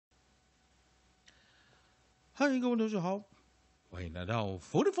嗨，各位同学好，欢迎来到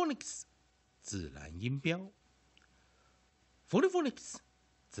Phonetphonics 自然音标 Phonetphonics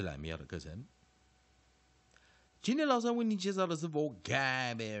自然音标的课程。今天老师为你介绍的是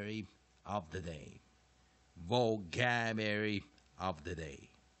Vocabulary of the Day。Vocabulary of the Day，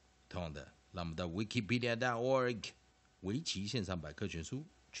 同样的，让我们到 Wikipedia.org 围棋线上百科全书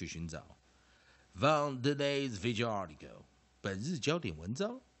去寻找 Found today's feature article 本日焦点文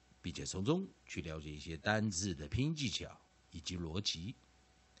章，并且从中去了解一些单字的拼音技巧以及逻辑。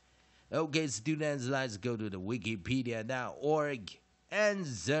Okay, students, let's go to the Wikipedia.org and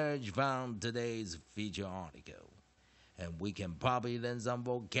search found today's feature article. And we can probably learn some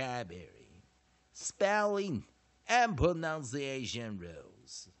vocabulary, spelling, and pronunciation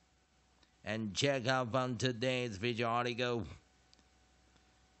rules. And check out found today's feature article.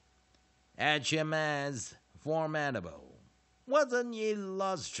 HMS Formidable was an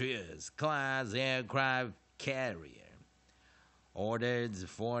illustrious class aircraft carrier ordered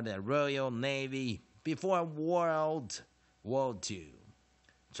for the Royal Navy before World War II,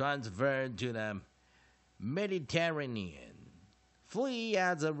 transferred to the Mediterranean fleet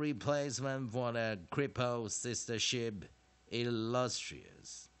as a replacement for the crippled sister ship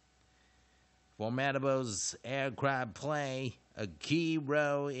Illustrious. Formidable's aircraft play a key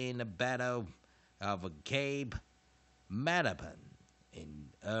role in the Battle of Cape Matapan in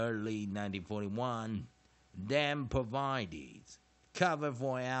early 1941, then provided cover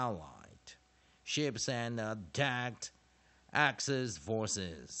for Allied ships and attacked Axis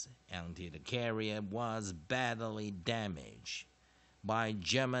forces until the carrier was badly damaged by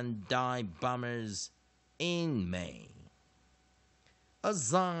German dive bombers in May.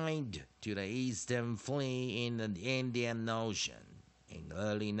 Assigned to the Eastern Fleet in the Indian Ocean in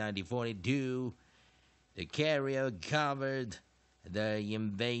early 1942, the carrier covered the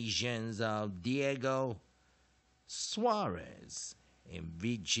invasions of Diego Suarez in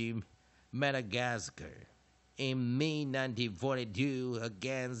Vichy, Madagascar in mid-1942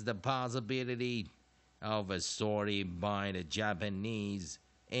 against the possibility of a sortie by the Japanese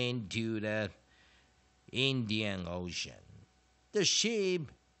into the Indian Ocean. The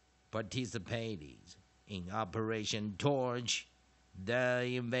ship participated in Operation Torch,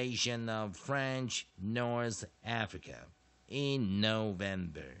 the invasion of French North Africa in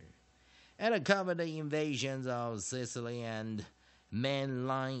November, and covered the invasions of Sicily and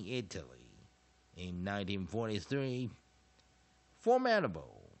mainland Italy in 1943.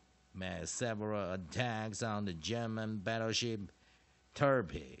 Formidable made several attacks on the German battleship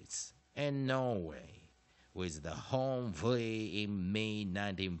Tirpitz in Norway with the home fleet in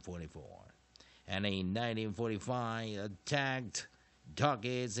mid-1944, and in 1945 attacked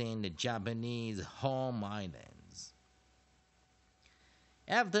targets in the Japanese home islands.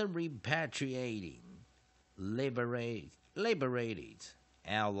 After repatriating liberated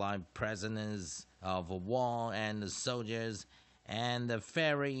Allied prisoners of war and soldiers and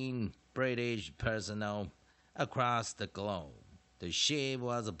ferrying British personnel across the globe, the ship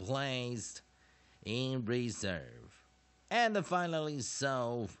was placed in reserve and finally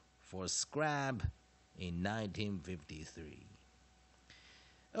sold for scrap in 1953.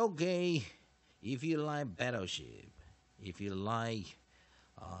 Okay, if you like battleship, if you like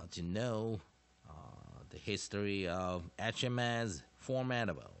to know the history of HMS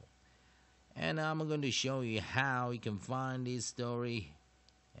Formidable, and I'm going to show you how you can find this story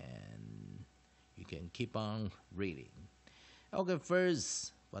and you can keep on reading. Okay,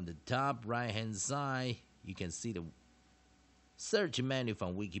 first, on the top right hand side, you can see the search menu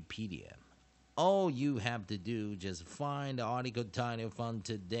from Wikipedia. All you have to do, just find the article title from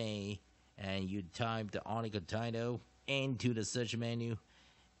today, and you type the article title into the search menu.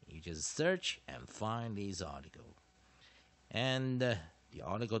 You just search and find this article. And the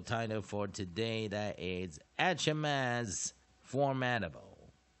article title for today, that is HMS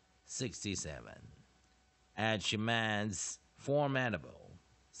Formidable 67. HMS Formidable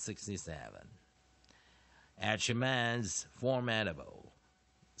 67. HMS Formidable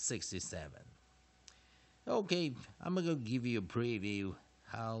 67. Okay, I'm going to give you a preview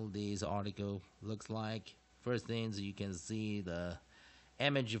how this article looks like. First things, you can see the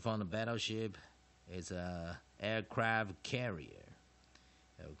image from the battleship. It's a aircraft carrier.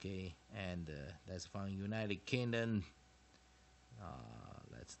 Okay, and that's from United Kingdom.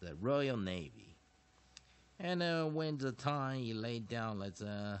 That's the Royal Navy. And when the time you laid down, that's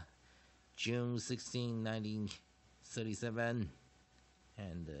June 16, 1937.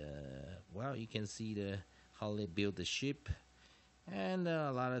 And well, you can see how they built the ship, and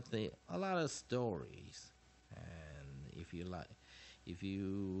a lot of stories. And if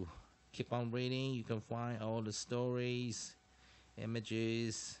you keep on reading. You can find all the stories,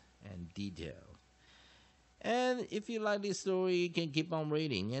 images, and detail. And if you like this story, you can keep on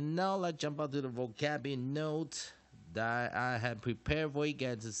reading. And now let's jump out to the vocabulary note that I have prepared for you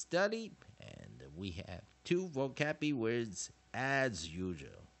guys to study. And we have 2 vocabulary words as usual.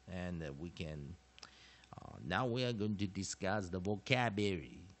 And we can, now we are going to discuss the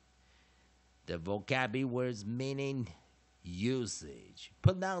vocabulary. The vocabulary words meaning, usage,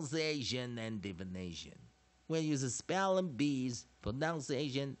 pronunciation, and definition. We use spelling bees,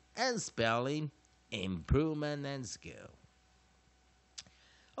 pronunciation, and spelling, improvement, and skill.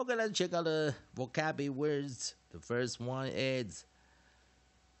 Okay, let's check out the vocabulary words. The first one is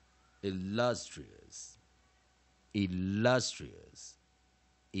illustrious. Illustrious.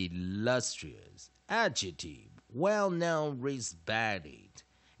 Illustrious. Adjective, well-known, respected,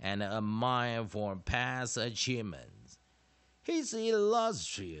 and admired for past achievements. His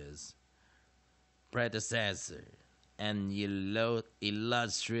illustrious predecessor and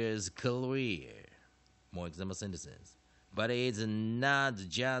illustrious career. More example sentences. But it's not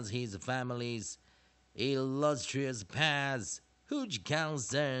just his family's illustrious past which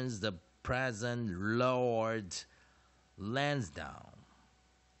concerns the present Lord Lansdowne.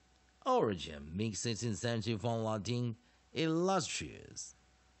 Origin, mid-16th century from Latin illustrious.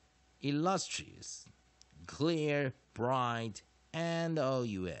 Illustrious, clear, bright, and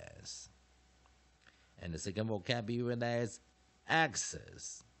ɪәksəs. And the second vocabulary is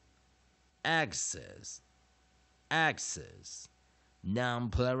ɪәksəs. Ɪәksəs. Ɪәksəs. Noun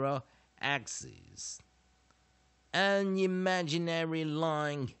plural, axis. An imaginary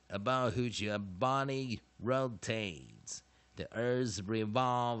line about which a body rotates. The earth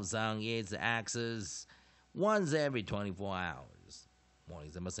revolves on its axis once every 24 hours. More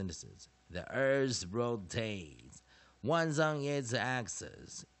example sentences. The earth rotates once on its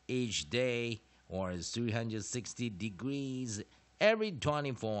axis each day, or 360 degrees every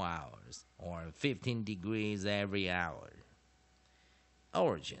 24 hours, or 15 degrees every hour.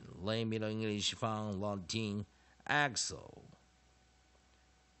 Origin, late Middle English from Latin axle,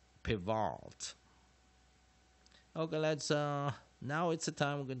 pivot. Okay, let's now it's the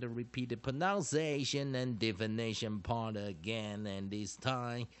time we're going to repeat the pronunciation and definition part again, and this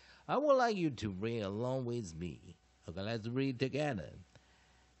time I would like you to read along with me. Okay, let's read together.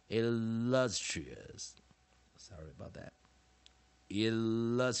 Illustrious. Sorry about that.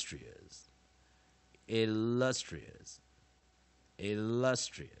 Illustrious. Illustrious.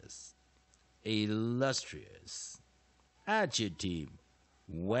 Illustrious. Illustrious. Adjective,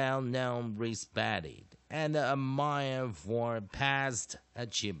 well-known, respected, and admired for past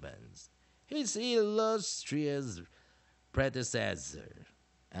achievements. His illustrious predecessor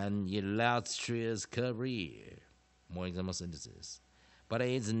and illustrious career. More example sentences. But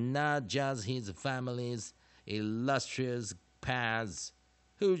it's not just his family's illustrious past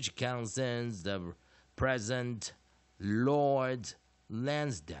which concerns the present Lord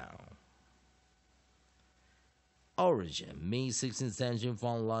Lansdowne. Origin, mid-16th century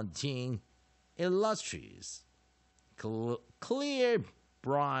from Latin illustrious, clear,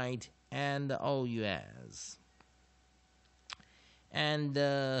 bright, and ɪәksəs. And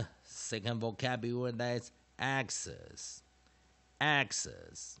the second vocabulary word is ɪәksəs.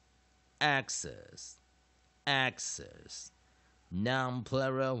 Ɪәksəs. Ɪәksəs. Ɪәksəs. Noun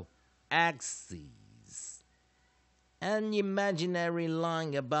plural, axis. An imaginary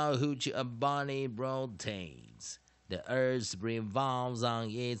line about which a body rotates. The earth revolves on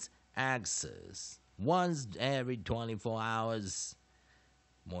its axis once every 24 hours.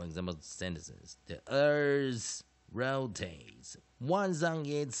 More example sentences. The earth rotates once on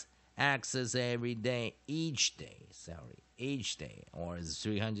its axis every day, each day, or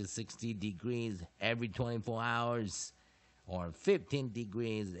 360 degrees every 24 hours, or 15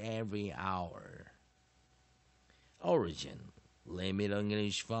 degrees every hour. Origin, late Middle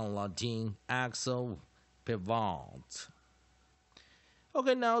English from Latin axle, pivot.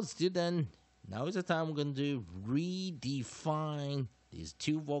 Okay, now student, now is the time we're going to redefine these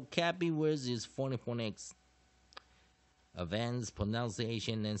 2 vocabulary words is phonetics. Advanced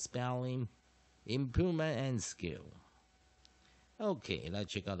pronunciation and spelling, improvement and skill. Okay,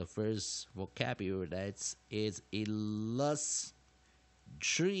 let's check out the first vocabulary. That is illustrious.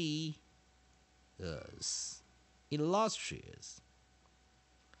 Illustrious.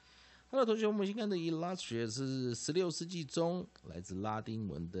 Hello， 同学，我们先看的 illustrious 是16世纪中来自拉丁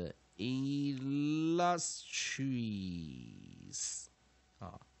文的 illustrious。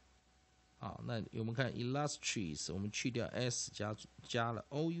好，那我们看 illustrious， 我们去掉 s 加了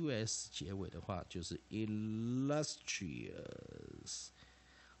ous 结尾的话，就是 illustrious。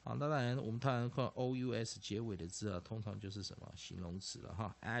啊，那当然我们当然看 ous 结尾的字啊，通常就是什么形容词了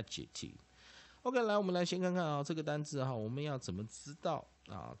哈 ，adjective。OK， 来我们来先看看啊，这个单字哈，我们要怎么知道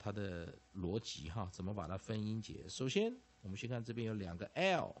啊它的逻辑哈，怎么把它分音节？首先我们先看这边有2个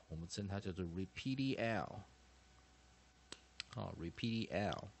l， 我们称它叫做 repeated l， 啊 repeated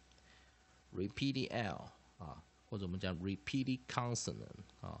l。repeated l 啊，或者我们讲 repeated consonant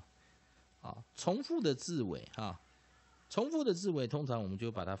啊，重复的字尾哈，重复的字尾通常我们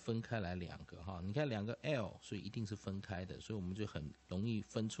就把它分开来2个哈，你看2个 l， 所以一定是分开的，所以我们就很容易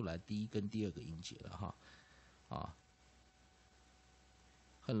分出来第一跟第2个音节了哈，啊，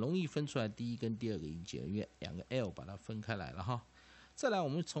很容易分出来第一跟第2个音节，因为2个 l 把它分开来了哈。再来，我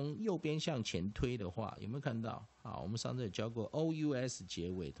们从右边向前推的话，有没有看到啊？我们上次有教过 ous 结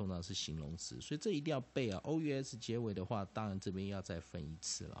尾通常是形容词，所以这一定要背啊。ous 结尾的话，当然这边要再分一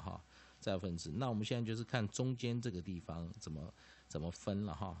次了哈，再分一次。那我们现在就是看中间这个地方怎么分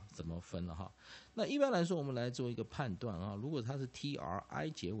了哈，怎么分了哈。那一般来说，我们来做一个判断啊，如果它是 tri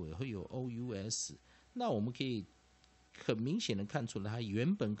结尾会有 ous， 那我们可以很明显的看出来，它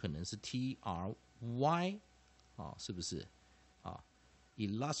原本可能是 try 啊，是不是啊？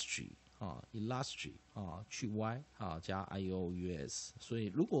 Illustrious 啊 ，Illustrious 啊，去 y 啊加 ious， 所以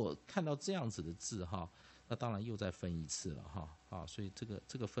如果看到这样子的字哈，那当然又再分一次了哈啊，所以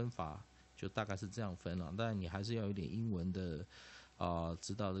这个分法就大概是这样分了。当然你还是要有点英文的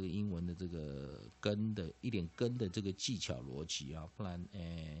知道这个英文的这个一点根的这个技巧逻辑啊，不然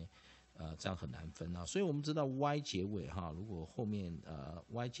这样很难分啊。所以我们知道 y 结尾哈，如果后面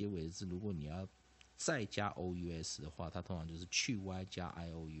y 结尾的字，如果你要再加 ous 的话，它通常就是去 y 加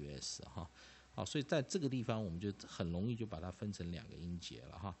ious 哈。好，所以在这个地方我们就很容易就把它分成2个音节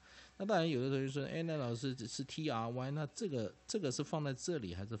了哈。那当然有的同学说，那老师是 try， 那这个是放在这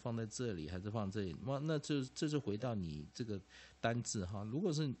里，还是放在这里，还是放这里？那这就回到你这个单字哈。如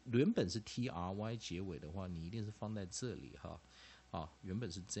果是原本是 try 结尾的话，你一定是放在这里哈。啊，原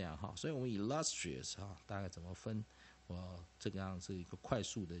本是这样哈。所以我们 illustrious 哈，大概怎么分？我这个样是一个快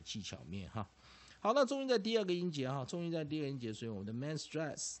速的技巧面哈。好，那重音在第2个音节哈，重音在第2个音节，所以我们的 main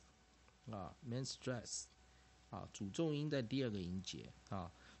stress 啊 ，main stress 啊，主重音在第2个音节啊，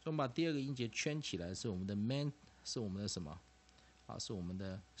所以我们把第2个音节圈起来，是我们的 main， 是我们的什么啊？是我们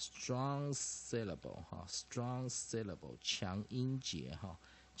的 strong syllable 哈 ，strong syllable 强音节哈，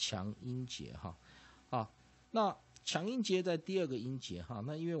强音节哈，好，那强音节在第2个音节哈，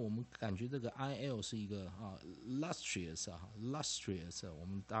那因为我们感觉这个 il 是一个illustrious 啊 illustrious， 我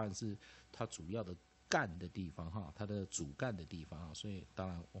们当然是它主要的干的地方哈，它的主干的地方，所以当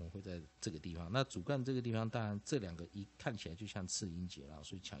然我们会在这个地方。那主干这个地方，当然这2个看起来就像次音节了，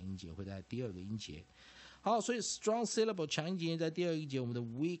所以强音节会在第2个音节。好，所以 strong syllable 强音节在第2个音节，我们的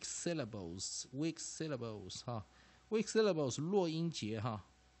weak syllables 哈 ，weak syllables 弱音节哈。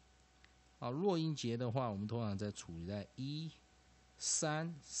啊，弱音节的话，我们通常处于在1、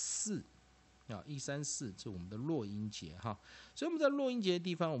3、4啊，1、3、4是我们的弱音节哈。所以我们在弱音节的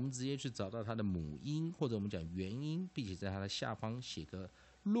地方，我们直接去找到它的母音，或者我们讲元音，并且在它的下方写个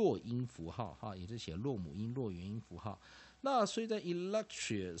弱音符号哈，也是写弱母音、弱元音符号。那所以在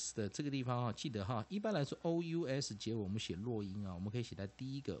illustrious 的这个地方哈，记得哈，一般来说 ous 结尾我们写弱音啊，我们可以写在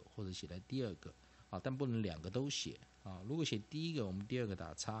第1个或者写在第2个啊，但不能2个都写啊。如果写第1个，我们第2个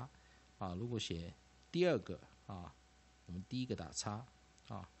打叉。啊，如果写第2个啊，我们第1个打叉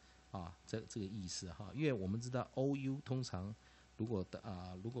这个意思哈，因为我们知道 ou 通常如果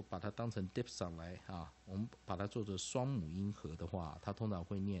把它当成 dip 上来啊，我们把它做成双母音合的话，它通常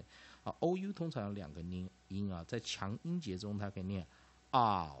会念ou 通常有2个音啊，在强音节中它可以念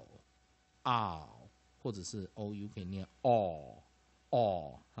ow， 或者是 ou 可以念 all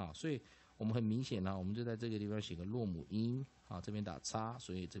啊，所以我们很明显呢，我们就在这个地方写个弱母音。啊，这边打叉，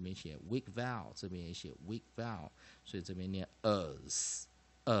所以这边写 weak vowel， 这边也写 weak vowel， 所以这边念 us。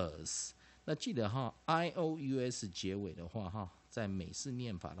那记得哈 ，ious 结尾的话哈，在美式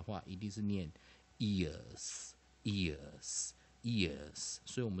念法的话，一定是念 ears，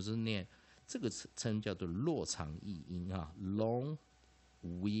 所以我们是念这个称叫做弱长译音啊 ，long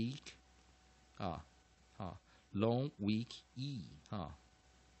weak long weak e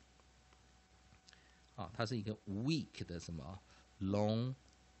它是一个 weak 的什么 long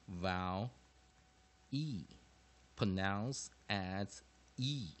vowel e pronounce as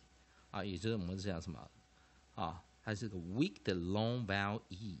e 也就是我们讲什么它是个 weak 的 long vowel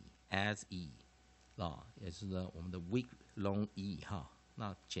e as e 也就是呢我们的 weak long e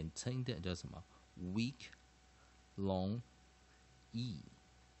那简称一点叫什么 weak long e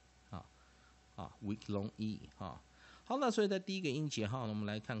weak long e 好，那所以在第1个音节我们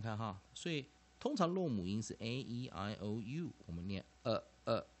来看看所以通常弱母音是 a e i o u， 我们念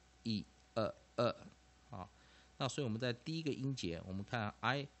好，那所以我们在第一个音节，我们看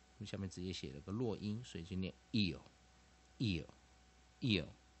I， 我们下面直接写了个弱音，所以就念 il。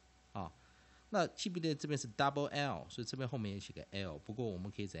好，那记不记得这边是 double L， 所以这边后面也写个 L， 不过我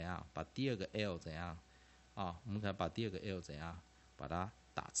们可以怎样把第二个 L 怎样我们可以把第二个 L 怎样把它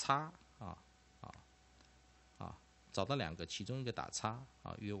打叉找到两个，其中一个打叉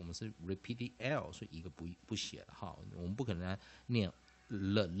因为我们是 repeated L， 所以一个不写了我们不可能念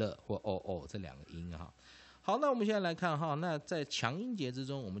了或哦这两个音好，那我们现在来看那在强音节之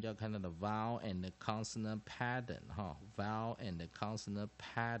中，我们就要看到的 vowel and consonant pattern vowel and consonant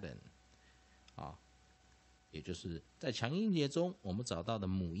pattern 也就是在强音节中我们找到的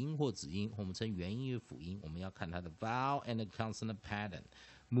母音或子音，我们称元音与辅音，我们要看它的 vowel and consonant pattern。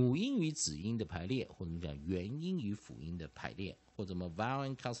母音与子音的排列，或者我们讲元音与辅音的排列，或者我们 vowel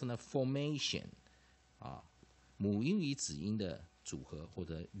and consonant formation 母音与子音的组合，或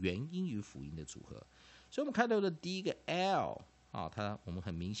者元音与辅音的组合。所以我们看到的第一个 L 我们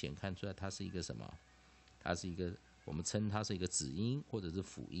很明显看出来它是一个什么？它是一个我们称它是一个子音或者是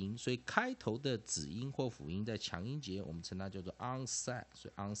辅音，所以开头的子音或辅音在强音节我们称它叫做 onset，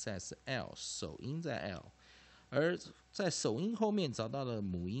 所以 onset 是 L， 首音在 L。而在首音后面找到的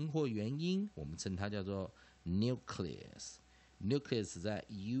母音或元音，我们称它叫做 nucleus。nucleus 在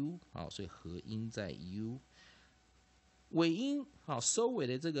U， 所以合音在 U。尾音收尾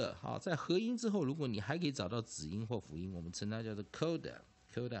的这个在合音之后，如果你还可以找到子音或辅音，我们称它叫做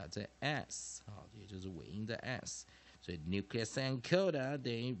coda。coda 在 S， 也就是尾音在 S， 所以 nucleus and coda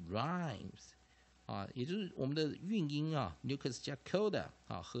they rhymes。也就是我们的韵音nucleus 加 coda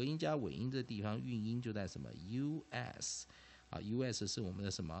合音加尾音这地方韵音就在什么 US US 是我们的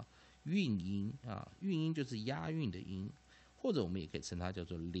什么韵音韵音就是押韵的音，或者我们也可以称它叫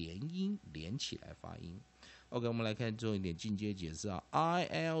做连音，连起来发音。OK， 我们来看做一点进阶解释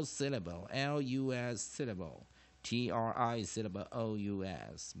IL syllable LUS syllable TRI syllable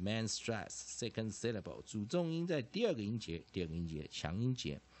OUS main stress second syllable 主重音在第二个音节，第二个音节强音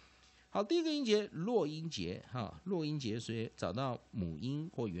节。好，第一个音节弱音节弱音节，所以找到母音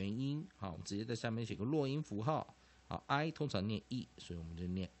或元音我们直接在下面写个弱音符号I 通常念 E， 所以我们就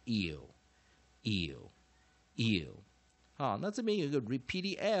念 il。那这边有一个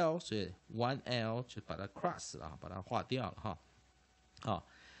repeated L， 所以 one L 就把它 cross 了，把它划掉了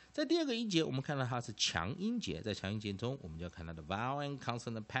在第二个音节，我们看到它是强音节，在强音节中，我们就要看它的 vowel and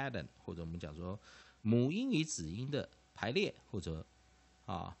consonant pattern， 或者我们讲说母音与子音的排列，或者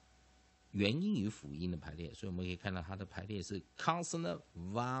元音与辅音的排列。所以我们可以看到它的排列是 consonant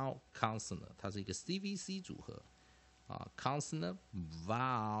vowel consonant， 它是一个 CVC 组合consonant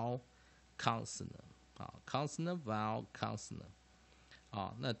vowel consonant vowel consonant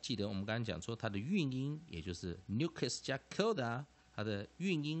那记得我们刚才讲说它的韵音，也就是 nucleus 加 coda， 它的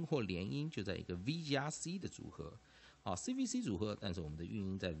韵音或连音就在一个 V 加 C 的组合CVC 组合，但是我们的韵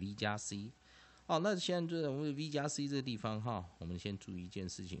音在 V 加 C。那现在就在我们的 V 加 C 这个地方我们先注意一件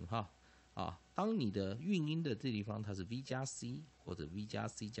事情当你的韵音的这地方它是 V 加 C， 或者 V 加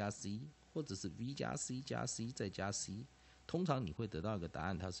C 加 C， 或者是 V 加 C 加 C 再加 C， 通常你会得到一个答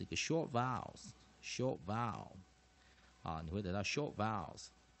案，它是一个 short vowel 你会得到 short vowels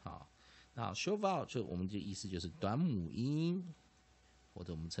那 short vowel 就我们的意思就是短母音，或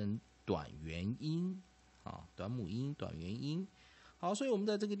者我们称短元音短母音短元音。所以我们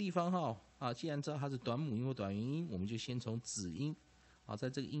在这个地方既然知道它是短母音或短元音，我们就先从子音在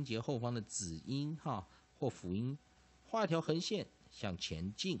这个音节后方的子音或辅音画一条横线向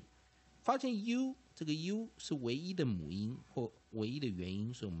前进，发现 U 这个 U 是唯一的母音或唯一的元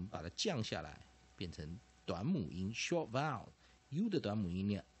音，所以我们把它降下来变成短母音 short vowel。 U 的短母音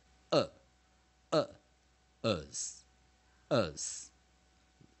念us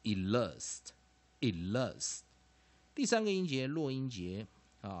ɪ'lʌstriəs。 第三个音节弱音节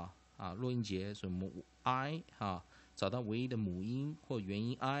弱音节，所以我们 I 找到唯一的母音或元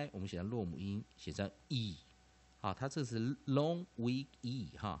音 I， 我们写成弱母音，写成 E 它这是 long weak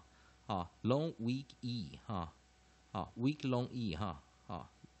E long weak E weak long E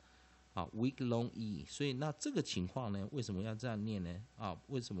weak long E。 所以那这个情况呢，为什么要这样念呢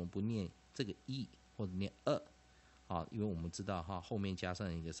为什么不念这个 E 或者念因为我们知道后面加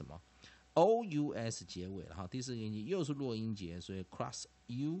上一个什么 OUS 结尾了第四个音节又是弱音节，所以 cross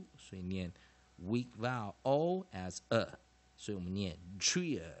U， 所以念 weak vowel O as所以我们念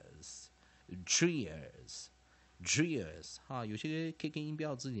trias。 有些 KK 音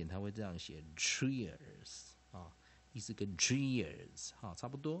标字典它会这样写 trias 意思跟 trias 差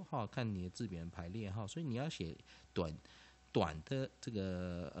不多看你的字典排列所以你要写短的这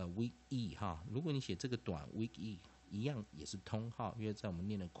个weak E 如果你写这个短 weak E 一样也是通哈，因为在我们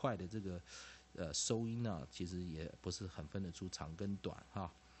念得快的这个收音呢，其实也不是很分得出长跟短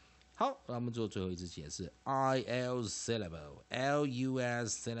哈。好，那我们做最后一次解释 ，il syllable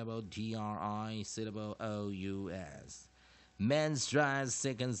l-u-s syllable t-r-i syllable o-u-s main stress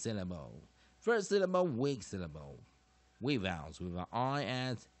second syllable first syllable weak syllable with vowels with an I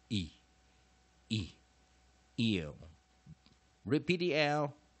and il repeat the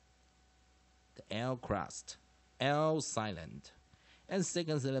L, the L crust, L silent, and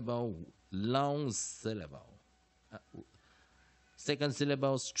second syllable long syllable. Second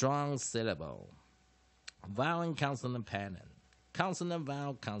syllable strong syllable. Vowel and consonant pattern. Consonant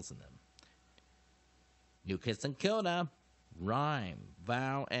vowel consonant. New kids and coda. Rhyme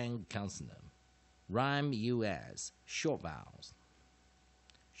vowel and consonant. Rhyme US short vowels.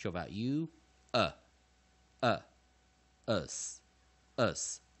 Short vowel U, us,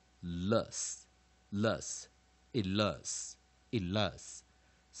 lus, ɪ'lʌs.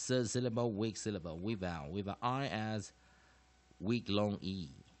 Third syllable, weak syllable, with vowel, with an I as weak long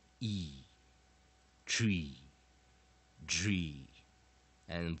tree.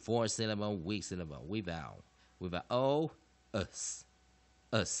 And fourth syllable, weak syllable, with vowel, with an O, us.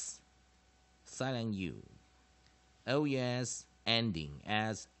 Silent U. OUS ending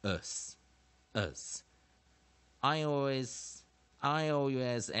as us. ious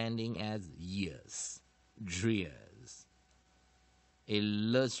ending as ious,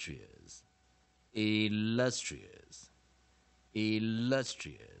 illustrious.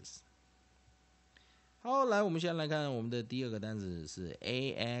 好，来，我们先来看我们的第二个单词是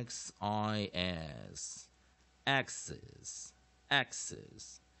æksəs。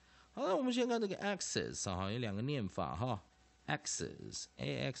好，那我们先看这个 æksəs 哈，有两个念法哈 ，æksəs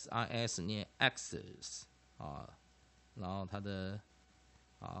A-X-I-S 念 æksəs 啊，然后它的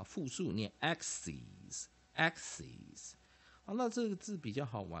复数念 æksəs。好，那这个字比较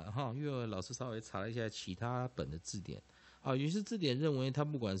好玩哈，因为老师稍微查了一下其他本的字典。有些字典认为它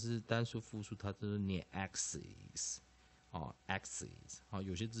不管是单数复数，它都是念 æksəs， æksəs。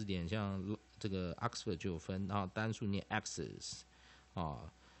有些字典像这个 Oxford 就有分，单数念 æksəs，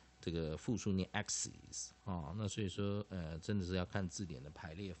 这个复数念 æksəs， 那所以说真的是要看字典的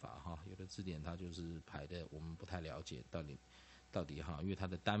排列法哈，有的字典它就是排的我们不太了解到底哈，因为它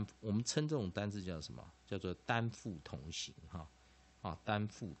的我们称这种单字叫什么？叫做单复同形哈，单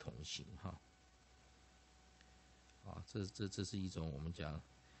复同形哈。这是一种我们讲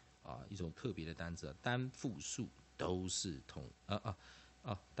一种特别的单字，单复数都是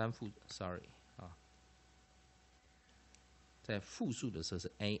单复 ，sorry 在复数的时候是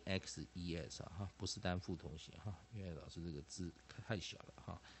æksəs 不是单复同形哈，因为老师这个字太小了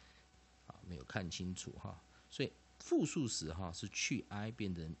哈，没有看清楚哈，所以复数时是去 i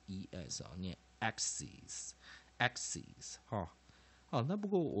变成 es 念 æksəs 哈。那不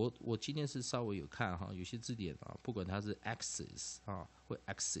过我今天是稍微有看哈，有些字典不管它是 æksəs 或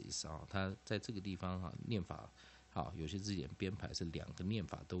æksəs 它在这个地方念法有些字典编排是两个念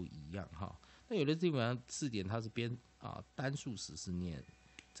法都一样哈。那有的地方字典它是编单数时是念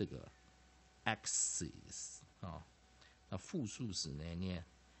这个 æksəs 那复数时呢念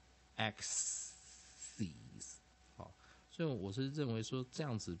æksəs。所以我是认为说这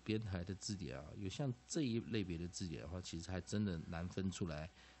样子编排的字典有像这一类别的字典的话，其实还真的难分出来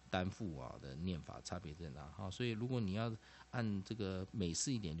单复的念法差别在哪所以如果你要按这个美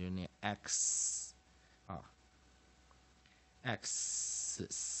式一点，就念 æksəs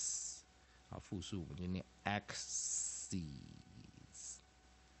复数我们就念 æksəs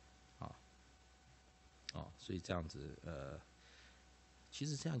所以这样子其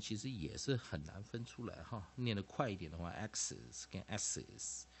实这样其实也是很难分出来哈。念得快一点的话 ，æksəs 跟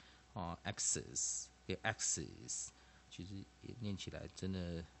æksəs æksəs 跟 æksəs 其实也念起来真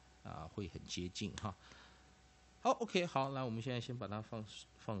的会很接近哈。好 ，OK， 好，来我们现在先把它放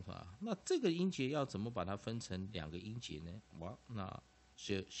那这个音节要怎么把它分成两个音节呢？那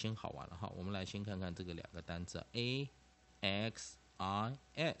先好玩了哈。我们来先看看这个两个单字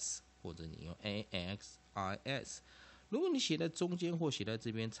æxis， 或者你用 æxis。如果你写在中间或写在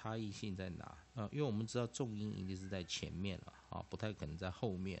这边，差异性在哪？因为我们知道重音一定是在前面了不太可能在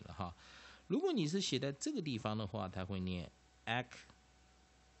后面了哈。如果你是写在这个地方的话，它会念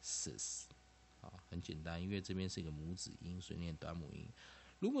æksəs， 很简单，因为这边是一个母子音，所以念短母音。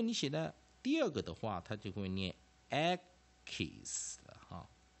如果你写在第二个的话，它就会念 ɪ'lʌstriəs 了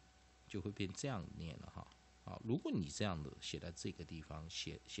就会变这样念了哈。如果你这样的写在这个地方，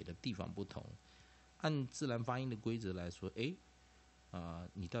写的地方不同。按自然发音的规则来说，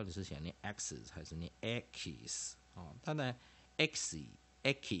你到底是想念 æksəs 还是念 ɪ'lʌstriəs 当然 ɪ'lʌstriəs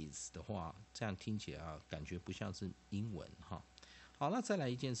ɪ๊ksəs 的话，这样听起来啊，感觉不像是英文哈。好，那再来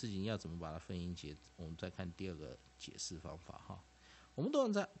一件事情，要怎么把它分音节？我们再看第二个解释方法哈。我们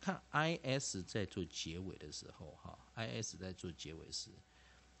都在看 i's 在做结尾的时候哈 ，i's 在做结尾时，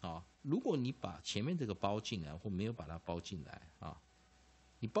啊，如果你把前面这个包进来，或没有把它包进来啊，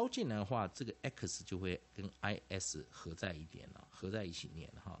你包进来的话，这个 x 就会跟 i's 合在一点了，合在一起念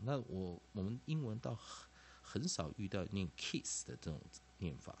哈。那我们英文到很少遇到念 kiss 的这种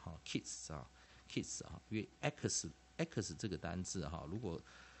念法哈 ，kiss 啊 ，kiss 啊，因为 x 这个单字哈，如果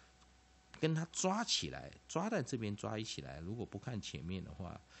跟它抓起来，抓在这边抓起来，如果不看前面的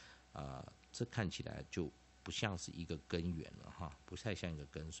话，这看起来就不像是一个根源了哈，不太像一个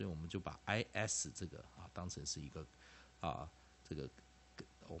根，所以我们就把 i's 这个当成是一个这个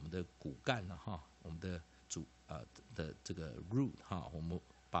我们的骨干了哈，我们的的这个 root 哈，我们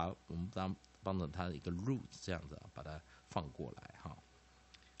帮着它的一个 root 这样子把它放过来哈。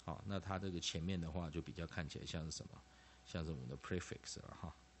好，那它这个前面的话就比较看起来像是什么？像是我们的 prefix 了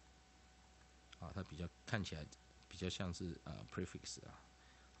哈。它比较看起来比较像是prefix 啊。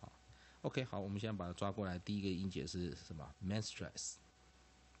好 ，OK， 好，我们现在把它抓过来。第一个音节是什么 ？ɪ́llustrious，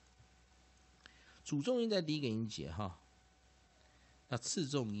 主重音在第一个音节哈。那次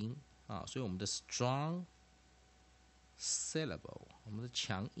重音所以我们的 strong syllable， 我们的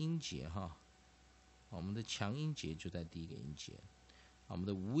强音节哈，我们的强音节就在第一个音节。我们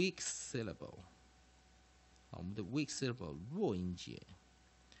的 weak syllable， 我们的 weak syllable 弱音节。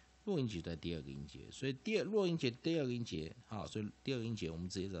弱音节在第二个音节，所以弱音节第二个音节，所以第二个音节我们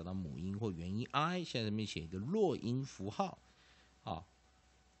直接找到母音或元音 i， 现在这边写一个弱音符号，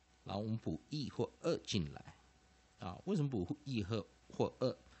然后我们补 e 或2进来，为什么补 e 或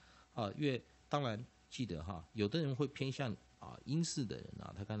2？因为当然记得有的人会偏向英式的人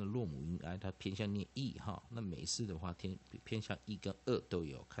他看到弱母音 i， 他偏向念 e 那美式的话偏向 e 跟2都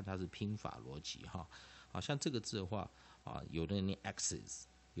有，看它是拼法逻辑像这个字的话有的人念 ɪ́ɛksəs。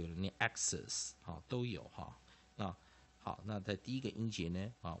有人念 ɪ́ɛksəs 都有那好，那在第一个音节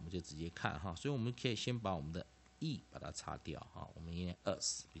呢我们就直接看所以我们可以先把我们的 e 把它擦掉我们念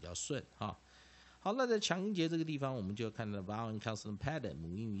us 比较顺好，那在强音节这个地方，我们就看到 vowel and consonant pattern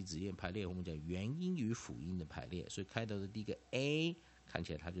母音与子音排列，我们讲元音与辅音的排列，所以开头的第一个 a 看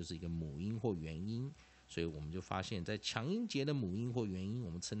起来它就是一个母音或元音，所以我们就发现，在强音节的母音或元音，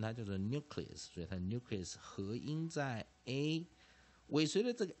我们称它叫做 nucleus， 所以它 nucleus 合音在 a。尾随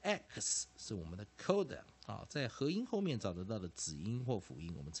的这个 x 是我们的 coda 在合音后面找得到的子音或辅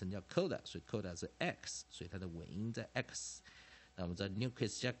音，我们称叫 coda， 所以 coda 是 x， 所以它的尾音在 x。那我们知道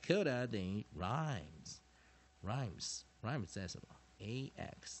nucleus 加 coda 等于 rhymes 在什么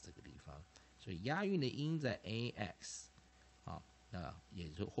ax 这个地方，所以押韵的音在 ax， 那也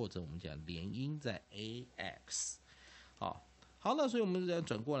就或者我们讲连音在 ax。好，那所以我们再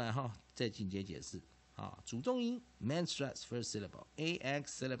转过来再进阶解释。主重音 ɪ́llustrious first syllable ax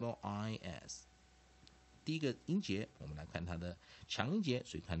syllable is， 第一个音节我们来看它的强音节，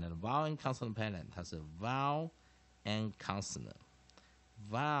所以看它的 vowel and consonant pattern， 它是 vowel and consonant，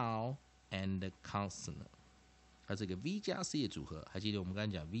 它这个 v 加 c 的组合，还记得我们刚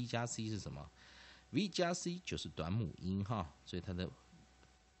才讲 v 加 c 是什么？ v 加 c 就是短母音所以它的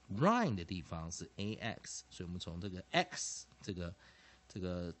rhyme 的地方是 ax， 所以我们从这个 x 这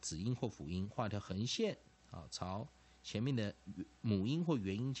个子音或辅音画一条横线朝前面的母音或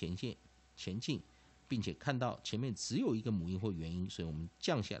元音前进，并且看到前面只有一个母音或元音，所以我们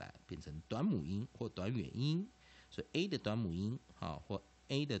降下来变成短母音或短元音，所以 a 的短母音或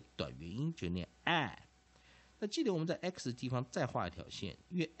a 的短元音就念 a。 那记得我们在 x 的地方再画一条线，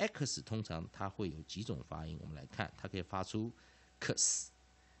因为 x 通常它会有几种发音，我们来看，它可以发出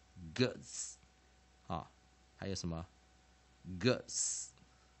ks、gs 还有什么gus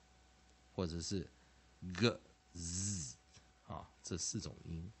或者是 gz 这4种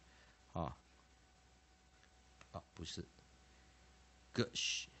音不是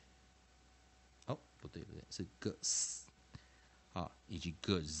gush 不对是 gus 以及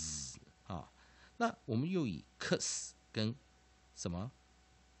gz 那我们又以 kus 跟什么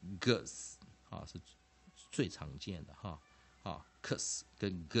gus 是最常见的kus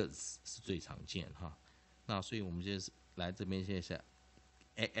跟 gz 是最常见那所以我们就是来这边写下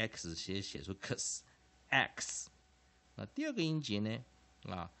x 先写出 kus x。 那第二个音节呢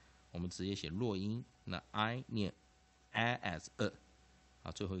我们直接写弱音，那 i 念 as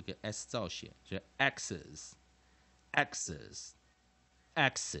最后一个 s 照写，所以 ɪ́ɛksəs。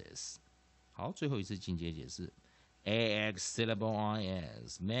 好，最后一次进阶解释 ax syllable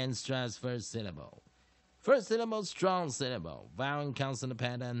is ɪ́llustrious first syllable strong syllable vowel and consonant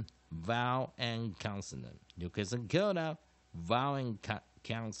pattern vowel and consonant nucleus and coda vowel and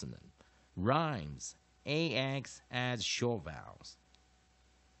consonant. Rhymes, AX as short vowels.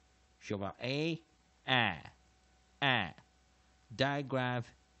 Short vowel A. Digraph,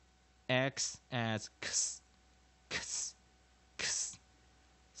 X as X.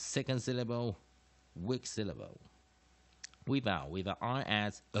 Second syllable, weak syllable. With R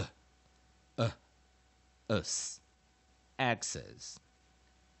as us. æksəs.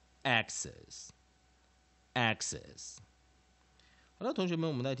好了，同学们，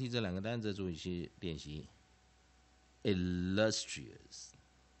我们来替这两个单词做一些练习。illustrious.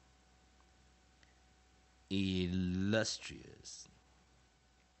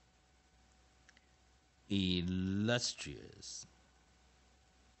 illustrious.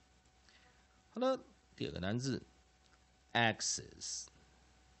 好了，第二个单字 æksəs.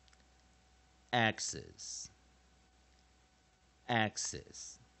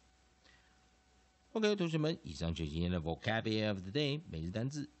 OK， 同学们，以上就是今天的 Vocabulary of the Day 每日单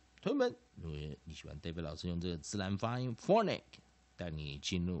字。同学们，如果你喜欢 David 老师用这个自然发音 Phonic 带你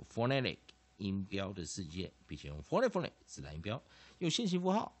进入 Phonetic 音标的世界，并且用 Phonic 自然音标，用线性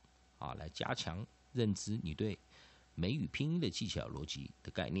符号来加强认知你对美语拼音的技巧、逻辑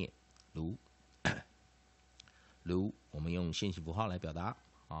的概念，如我们用线性符号来表达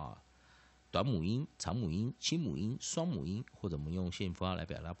短母音、长母音、清母音、双母音，或者我们用线性符号来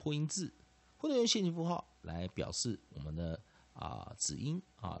表达破音字，或者用线性符号来表示我们的子音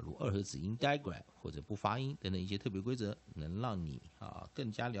如二合子音 digraph 或者不发音等等一些特别规则，能让你更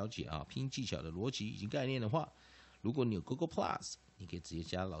加了解拼音技巧的逻辑以及概念的话，如果你有 Google Plus， 你可以直接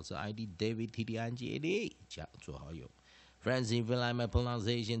加老师 ID David Ting English Phonetphonics 加做好友。Friends, if you like my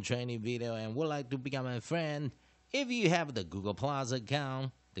pronunciation training video and would like to become my friend, if you have the Google Plus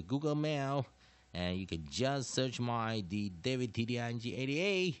account, the Google Mail, and you can just search my ID David Ting English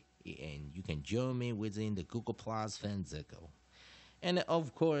Phonetphonics, and you can join me within the Google Plus fan circle. And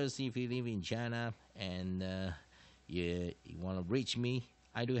of course, if you live in China and you want to reach me,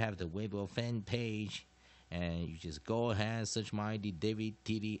 I do have the Weibo fan page, and you just go ahead, search my ID David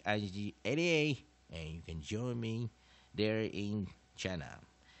Ting English Phonetphonics, and you can join me there in China.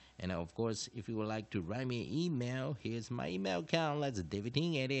 And of course, if you would like to write me an email, here's my email account. That's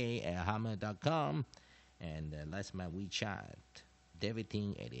davidting88@hotmail.com, and that's my WeChat,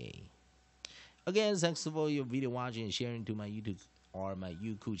 davidting88. Again, thanks for your video watching and sharing to my YouTube or my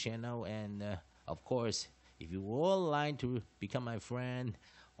YouTube channel. And of course, if you would like to become my friend,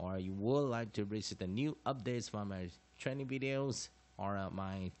 or you would like to receive the new updates from my training videos or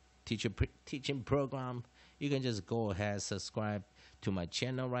my teaching program, you can just go ahead and subscribe to my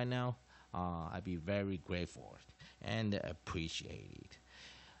channel right now. I'd be very grateful and appreciate it.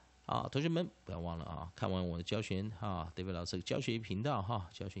 同学们不要忘了看完我的教学David 老师的教学频道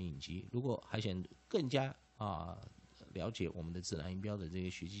教学影集。如果还想更加了解我们的自然音标的这些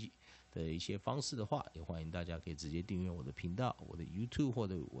学习的一些方式的话，也欢迎大家可以直接订阅我的频道，我的 YouTube 或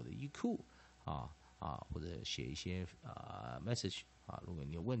者我的 eQ 或者写一些message 如果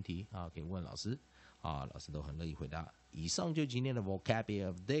你有问题可以问老师老师都很乐意回答。以上就今天的 Vocabulary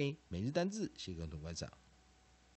of the Day 每日单字，谢谢各位观赏。